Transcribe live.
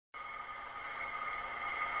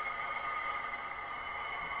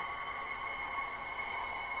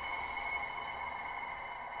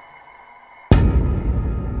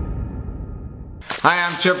Hi,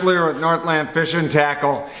 I'm Chip Leer with Northland Fish and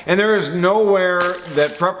Tackle, and there is nowhere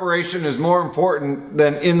that preparation is more important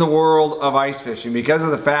than in the world of ice fishing because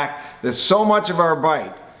of the fact that so much of our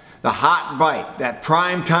bite, the hot bite, that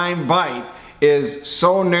prime time bite, is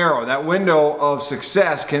so narrow. That window of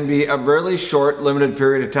success can be a really short, limited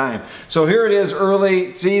period of time. So here it is,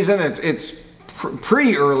 early season. It's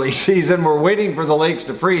pre-early season. We're waiting for the lakes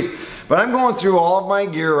to freeze. But I'm going through all of my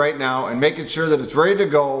gear right now and making sure that it's ready to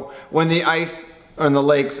go when the ice and the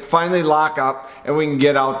lakes finally lock up and we can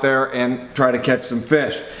get out there and try to catch some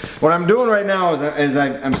fish. What I'm doing right now is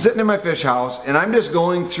I'm sitting in my fish house and I'm just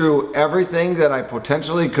going through everything that I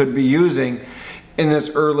potentially could be using in this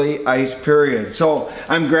early ice period. So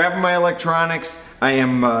I'm grabbing my electronics. I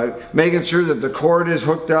am making sure that the cord is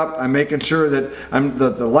hooked up. I'm making sure that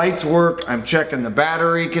the lights work. I'm checking the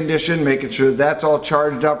battery condition, making sure that's all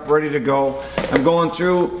charged up, ready to go. I'm going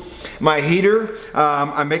through my heater.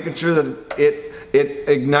 I'm making sure that it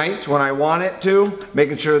ignites when I want it to,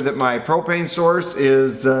 making sure that my propane source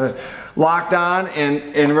is locked on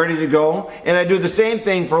and ready to go. And I do the same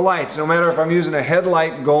thing for lights, no matter if I'm using a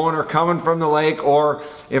headlight going or coming from the lake, or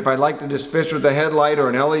if I'd like to just fish with a headlight or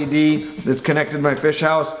an LED that's connected to my fish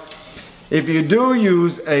house. If you do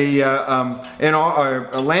use a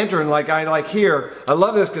lantern like I like here, I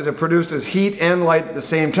love this because it produces heat and light at the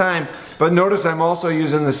same time. But notice I'm also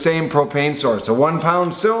using the same propane source, a 1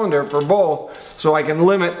 pound cylinder for both, so I can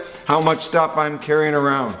limit how much stuff I'm carrying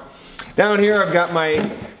around. Down here I've got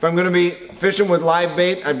if I'm going to be fishing with live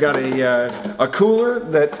bait, I've got a cooler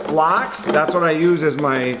that locks. That's what I use as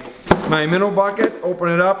my minnow bucket. Open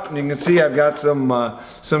it up and you can see I've got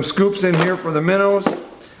some scoops in here for the minnows.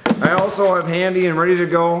 I also have handy and ready to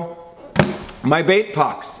go my bait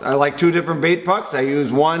pucks. I like 2 different bait pucks. I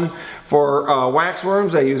use one for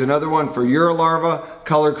waxworms. I use another one for Uralarva,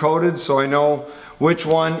 color coded, so I know which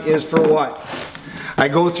one is for what. I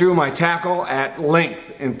go through my tackle at length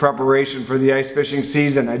in preparation for the ice fishing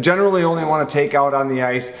season. I generally only want to take out on the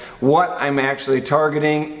ice what I'm actually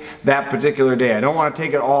targeting that particular day. I don't want to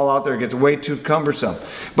take it all out there. It gets way too cumbersome.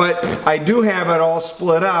 But I do have it all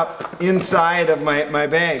split up inside of my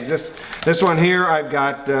bags. This one here, I've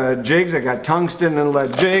got jigs. I got tungsten and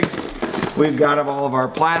lead jigs. We've got all of our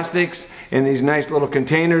plastics in these nice little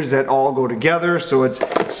containers that all go together, so it's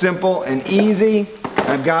simple and easy.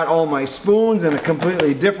 I've got all my spoons in a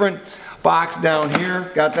completely different box down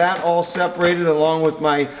here. Got that all separated along with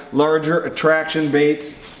my larger attraction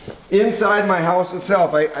baits. Inside my house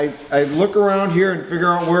itself, I look around here and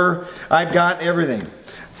figure out where I've got everything.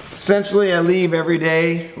 Essentially, I leave every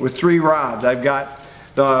day with 3 rods. I've got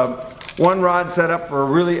the 1 rod set up for a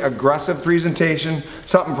really aggressive presentation,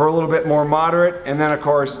 something for a little bit more moderate, and then of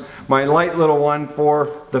course my light little one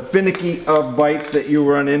for the finicky of bites that you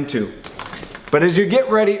run into. But as you get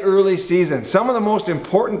ready early season, some of the most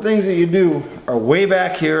important things that you do are way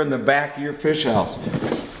back here in the back of your fish house.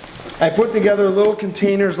 I put together little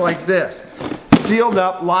containers like this, sealed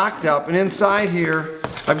up, locked up, and inside here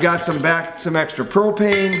I've got some extra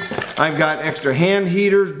propane, I've got extra hand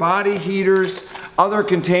heaters, body heaters, other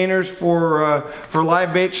containers for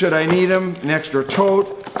live bait should I need them, an extra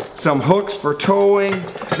tote, some hooks for towing,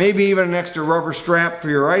 maybe even an extra rubber strap for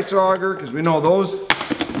your ice auger, because we know those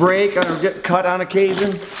break or get cut on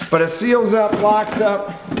occasion. But it seals up, locks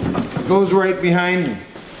up, goes right behind me.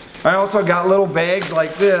 I also got little bags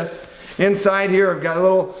like this. Inside here I've got a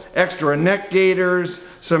little extra neck gaiters,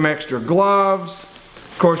 some extra gloves.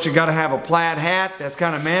 Of course you got to have a plaid hat. That's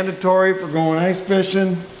kind of mandatory for going ice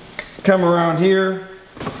fishing. Come around here,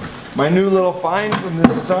 my new little find from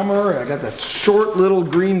this summer. I got that short little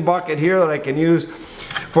green bucket here that I can use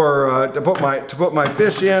for to put my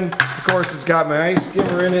fish in. Of course, it's got my ice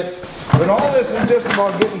skimmer in it. But all this is just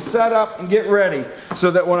about getting set up and get ready, so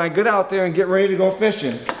that when I get out there and get ready to go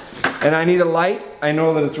fishing, and I need a light, I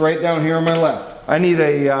know that it's right down here on my left. I need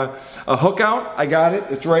a hook out, I got it.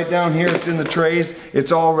 It's right down here. It's in the trays.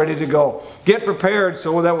 It's all ready to go. Get prepared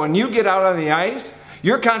so that when you get out on the ice,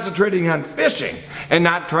 you're concentrating on fishing and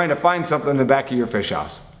not trying to find something in the back of your fish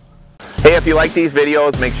house. Hey, if you like these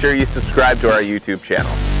videos, make sure you subscribe to our YouTube channel.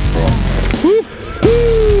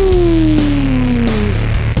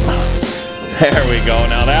 There we go.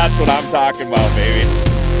 Now that's what I'm talking about, baby.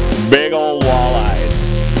 Big old walleyes.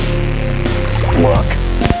 Look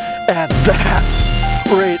at that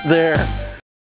right there.